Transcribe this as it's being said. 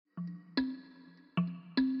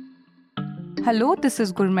Hello, this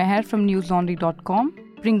is Gurmeher from newslaundry.com,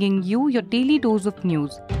 bringing you your daily dose of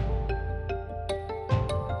news.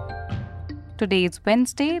 Today is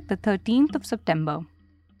Wednesday, the 13th of September.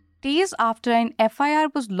 Days after an FIR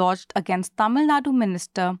was lodged against Tamil Nadu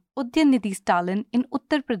Minister Udayanidhi Stalin in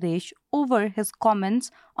Uttar Pradesh over his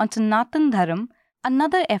comments on Sanatan Dharam,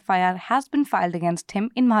 another FIR has been filed against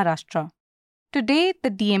him in Maharashtra. Today, the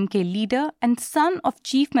DMK leader and son of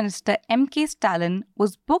Chief Minister M.K. Stalin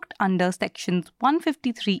was booked under sections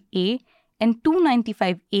 153A and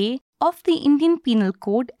 295A of the Indian Penal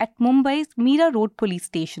Code at Mumbai's Mira Road police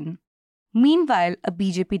station. Meanwhile, a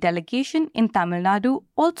BJP delegation in Tamil Nadu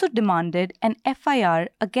also demanded an FIR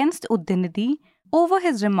against Udayanidhi over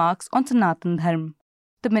his remarks on Sanatan Dharam.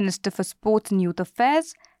 The Minister for Sports and Youth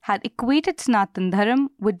Affairs had equated Sanatan Dharam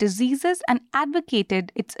with diseases and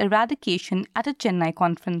advocated its eradication at a Chennai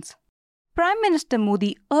conference. Prime Minister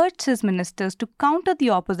Modi urged his ministers to counter the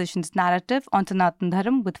opposition's narrative on Sanatan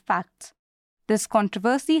Dharam with facts. This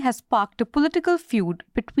controversy has sparked a political feud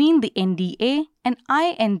between the NDA and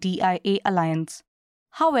INDIA alliance.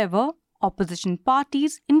 However, opposition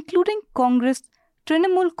parties including Congress,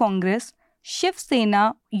 Trinamool Congress, Shiv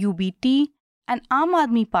Sena, UBT, and Aam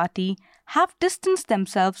Aadmi Party have distanced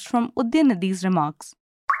themselves from Udayanidhi's remarks.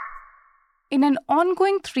 In an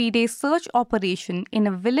ongoing 3-day search operation in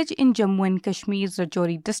a village in Jammu and Kashmir's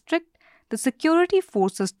Rajouri district, the security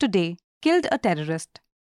forces today killed a terrorist.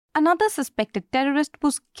 Another suspected terrorist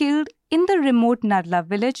was killed in the remote Narla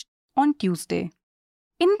village on Tuesday.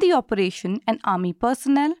 In the operation, an army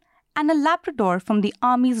personnel and a Labrador from the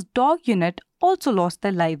army's dog unit also lost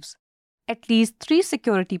their lives. At least 3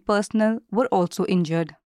 security personnel were also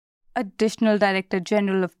injured. Additional Director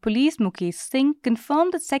General of Police Mukesh Singh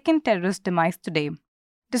confirmed the second terrorist demise today.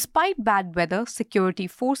 Despite bad weather, security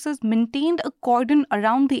forces maintained a cordon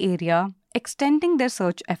around the area, extending their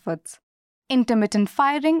search efforts. Intermittent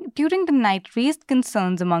firing during the night raised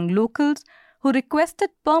concerns among locals who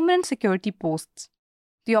requested permanent security posts.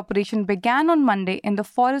 The operation began on Monday in the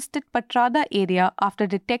forested Patrada area after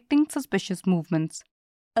detecting suspicious movements.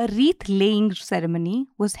 A wreath-laying ceremony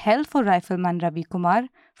was held for Rifleman Ravi Kumar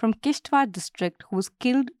from Kishtwar district who was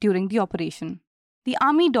killed during the operation. The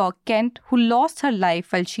army dog Kent, who lost her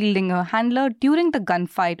life while shielding her handler during the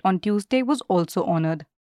gunfight on Tuesday, was also honoured.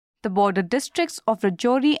 The border districts of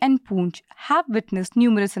Rajouri and Poonch have witnessed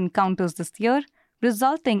numerous encounters this year,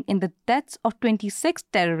 resulting in the deaths of 26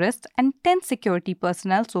 terrorists and 10 security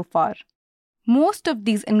personnel so far. Most of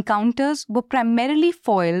these encounters were primarily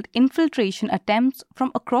foiled infiltration attempts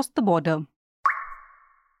from across the border.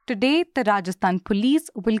 Today, the Rajasthan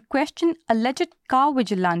police will question alleged cow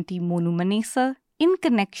vigilante Monu Manesar in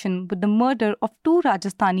connection with the murder of 2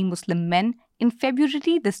 Rajasthani Muslim men in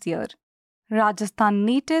February this year. Rajasthan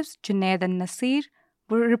natives Junaid and Nasir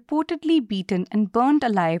were reportedly beaten and burned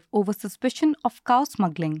alive over suspicion of cow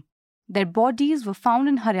smuggling. Their bodies were found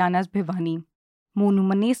in Haryana's Bhiwani. Monu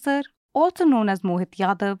Manesar, also known as Mohit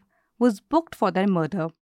Yadav, was booked for their murder.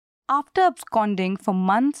 After absconding for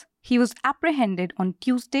months, he was apprehended on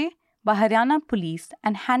Tuesday by Haryana police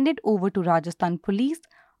and handed over to Rajasthan police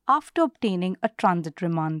after obtaining a transit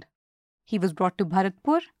remand. He was brought to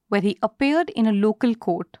Bharatpur, where he appeared in a local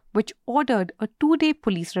court, which ordered a 2-day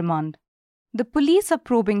police remand. The police are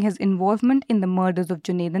probing his involvement in the murders of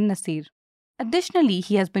Junaid and Nasir. Additionally,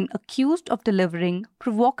 he has been accused of delivering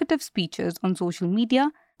provocative speeches on social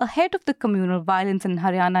media ahead of the communal violence in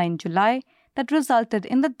Haryana in July that resulted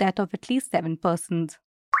in the death of at least 7 persons.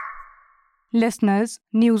 Listeners,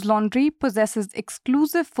 News Laundry possesses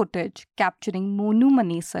exclusive footage capturing Monu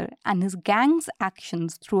Manesar and his gang's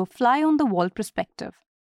actions through a fly-on-the-wall perspective.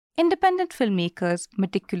 Independent filmmakers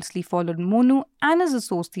meticulously followed Monu and his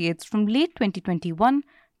associates from late 2021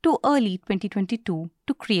 to early 2022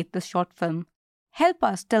 to create this short film. Help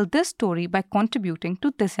us tell this story by contributing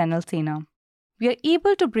to This NL Sena. We are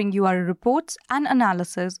able to bring you our reports and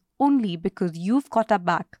analysis only because you've got our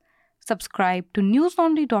back. Subscribe to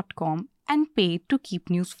newslaundry.com and pay to keep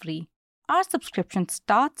news free. Our subscription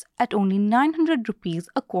starts at only 900 rupees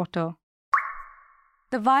a quarter.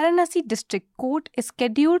 The Varanasi District Court is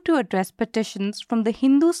scheduled to address petitions from the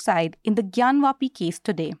Hindu side in the Gyanvapi case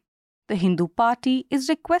today. The Hindu party is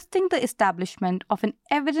requesting the establishment of an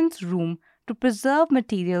evidence room to preserve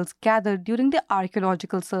materials gathered during the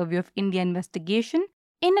Archaeological Survey of India investigation,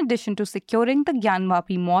 in addition to securing the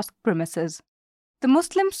Gyanvapi mosque premises. The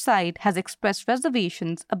Muslim side has expressed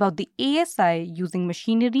reservations about the ASI using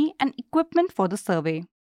machinery and equipment for the survey.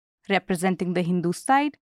 Representing the Hindu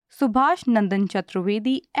side, Subhash Nandan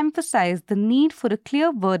Chaturvedi emphasized the need for a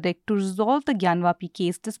clear verdict to resolve the Gyanvapi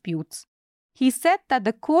case disputes. He said that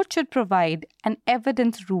the court should provide an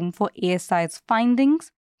evidence room for ASI's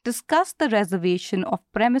findings, discuss the reservation of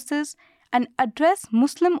premises, and address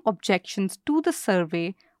Muslim objections to the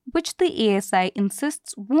survey, which the ASI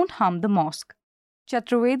insists won't harm the mosque.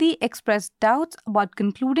 Chaturvedi expressed doubts about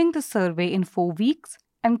concluding the survey in 4 weeks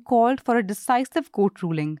and called for a decisive court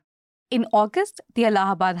ruling. In August, the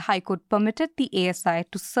Allahabad High Court permitted the ASI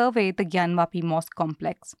to survey the Gyanvapi Mosque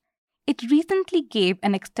complex. It recently gave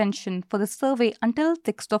an extension for the survey until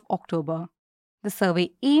 6th of October. The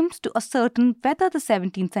survey aims to ascertain whether the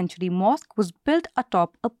 17th century mosque was built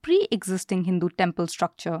atop a pre-existing Hindu temple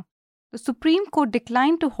structure. The Supreme Court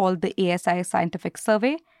declined to hold the ASI scientific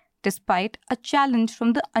survey, despite a challenge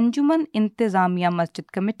from the Anjuman Intizamiya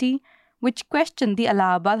Masjid Committee, which questioned the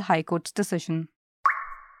Allahabad High Court's decision.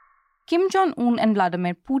 Kim Jong Un and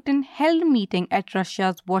Vladimir Putin held a meeting at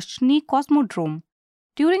Russia's Vostochny Cosmodrome.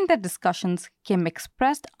 During their discussions, Kim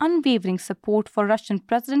expressed unwavering support for Russian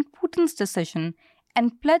President Putin's decision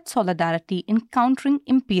and pledged solidarity in countering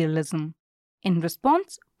imperialism. In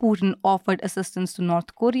response, Putin offered assistance to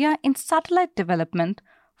North Korea in satellite development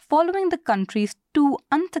following the country's 2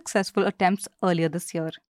 unsuccessful attempts earlier this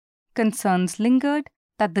year. Concerns lingered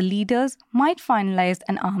that the leaders might finalize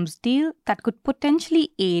an arms deal that could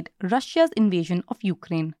potentially aid Russia's invasion of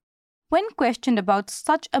Ukraine. When questioned about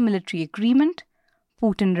such a military agreement,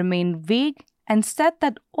 Putin remained vague and said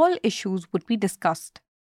that all issues would be discussed.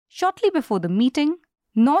 Shortly before the meeting,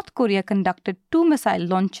 North Korea conducted 2 missile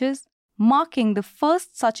launches, marking the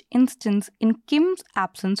first such instance in Kim's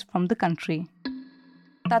absence from the country.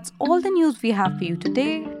 That's all the news we have for you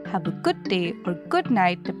today. Have a good day or good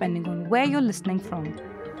night depending on where you're listening from.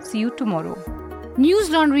 See you tomorrow. News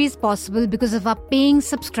Laundry is possible because of our paying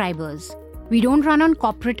subscribers. We don't run on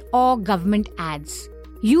corporate or government ads.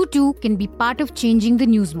 You too can be part of changing the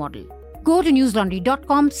news model. Go to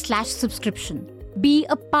newslaundry.com/subscription. Be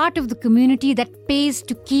a part of the community that pays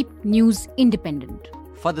to keep news independent.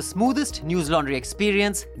 For the smoothest News Laundry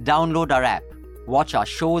experience, download our app. Watch our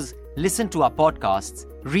shows, listen to our podcasts,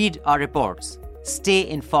 read our reports. Stay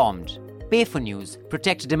informed. Pay for news,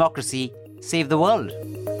 protect democracy, save the world.